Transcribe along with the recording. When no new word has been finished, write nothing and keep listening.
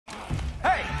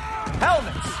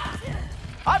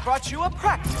I brought you a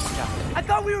practice guide. I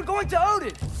thought we were going to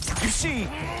Odin! You see,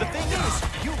 the thing is,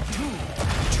 you do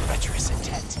have treacherous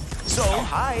intent. So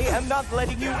I am not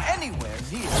letting you anywhere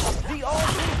near the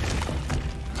altar.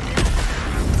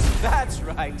 That's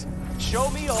right. Show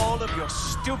me all of your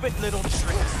stupid little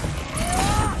tricks.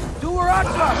 Do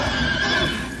Ragnarok!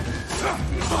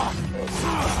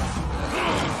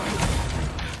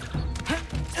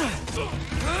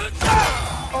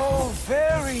 Oh,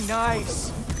 very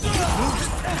nice. Moves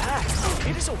fast.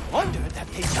 It is a wonder that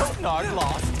they don't not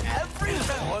lost every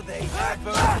war they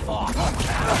ever fought.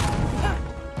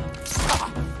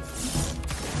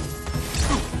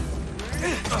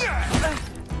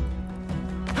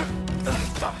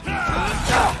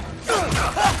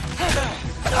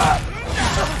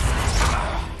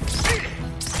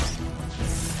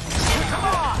 Come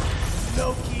on,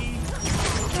 Loki.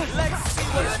 Let's see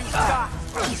what you got.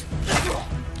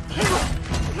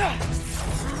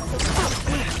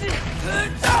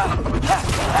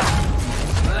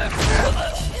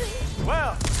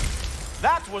 Well,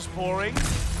 that was boring.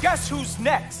 Guess who's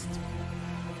next?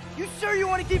 You sure you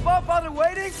want to keep all father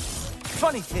waiting?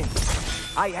 Funny thing,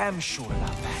 I am sure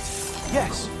about that.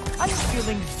 Yes, I'm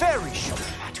feeling very sure,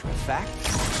 matter of fact.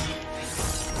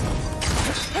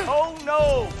 Oh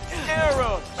no!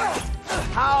 Arrows!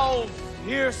 How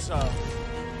fearsome!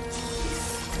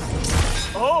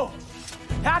 Oh!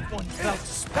 That one felt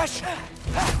special!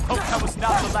 Hope that was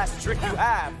not the last trick you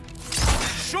have.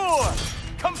 Sure!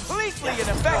 Completely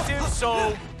ineffective,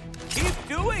 so keep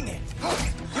doing it!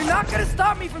 You're not gonna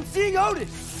stop me from seeing Odin!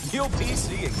 You'll be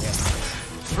seeing him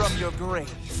from your grave.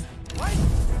 What?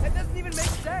 That doesn't even make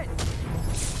sense!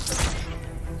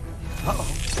 Uh-oh.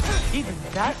 Even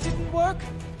that didn't work?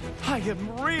 I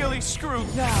am really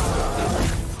screwed now.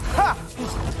 Ha!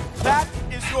 That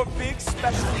is your big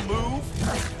special move?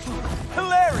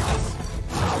 Hilarious!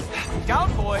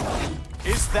 Cowboy,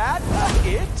 is that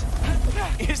it?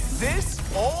 Is this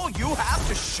all you have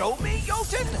to show me,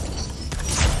 Jotun?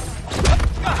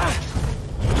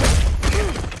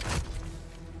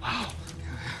 Wow.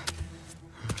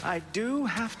 I do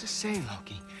have to say,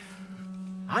 Loki,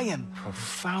 I am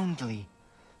profoundly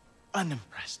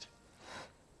unimpressed.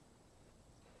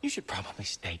 You should probably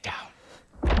stay down.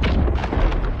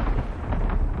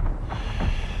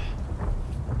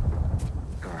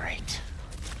 Great.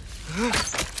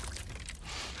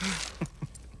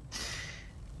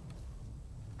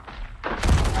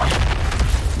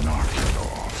 Knock it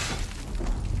off.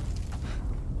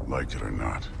 Like it or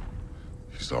not,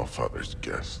 he's Allfather's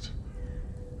guest.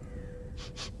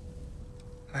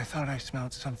 I thought I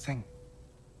smelled something.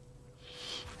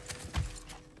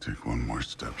 Take one more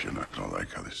step, you're not gonna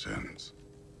like how this ends.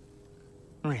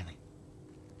 Really?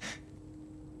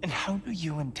 And how do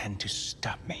you intend to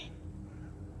stop me?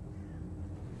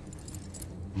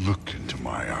 Look into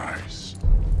my eyes.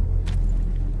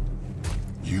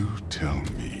 You tell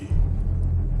me.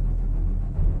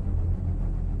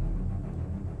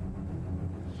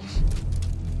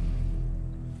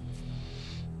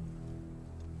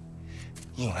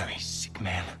 You are a sick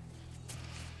man.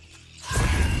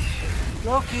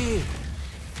 Loki,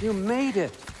 you made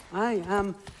it. I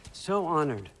am so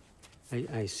honored.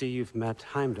 I see you've met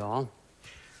Heimdall.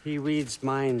 He reads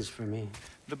minds for me.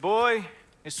 The boy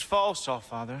is false,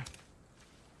 Allfather.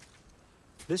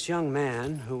 This young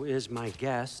man, who is my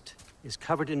guest, is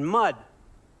covered in mud.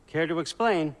 Care to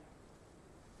explain?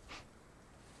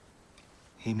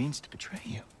 He means to betray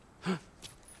you.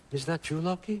 Is that true,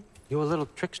 Loki? You a little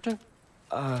trickster?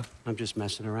 I'm just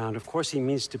messing around. Of course he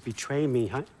means to betray me,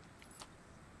 huh?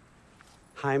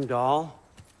 Heimdall?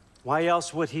 Why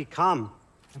else would he come?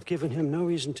 I've given him no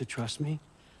reason to trust me.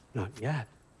 Not yet.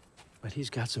 But he's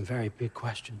got some very big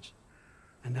questions.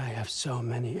 And I have so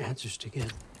many answers to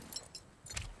give.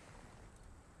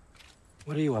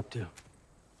 What are you up to?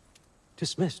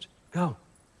 Dismissed. Go.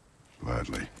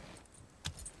 Gladly.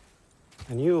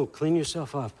 And you, clean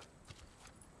yourself up.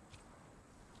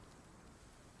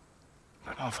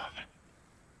 But Allfather.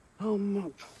 Oh,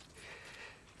 my...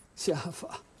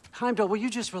 Heimdall, will you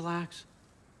just relax?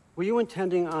 Were you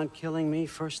intending on killing me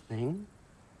first thing?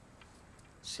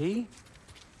 See?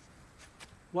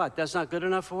 What, that's not good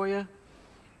enough for you?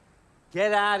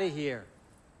 Get out of here.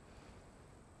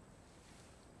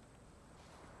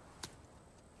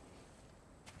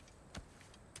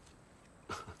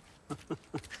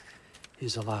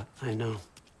 He's a lot, I know.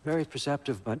 Very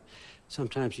perceptive, but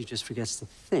sometimes he just forgets to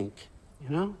think, you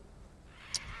know?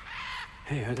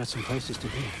 Hey, I got some places to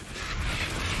be.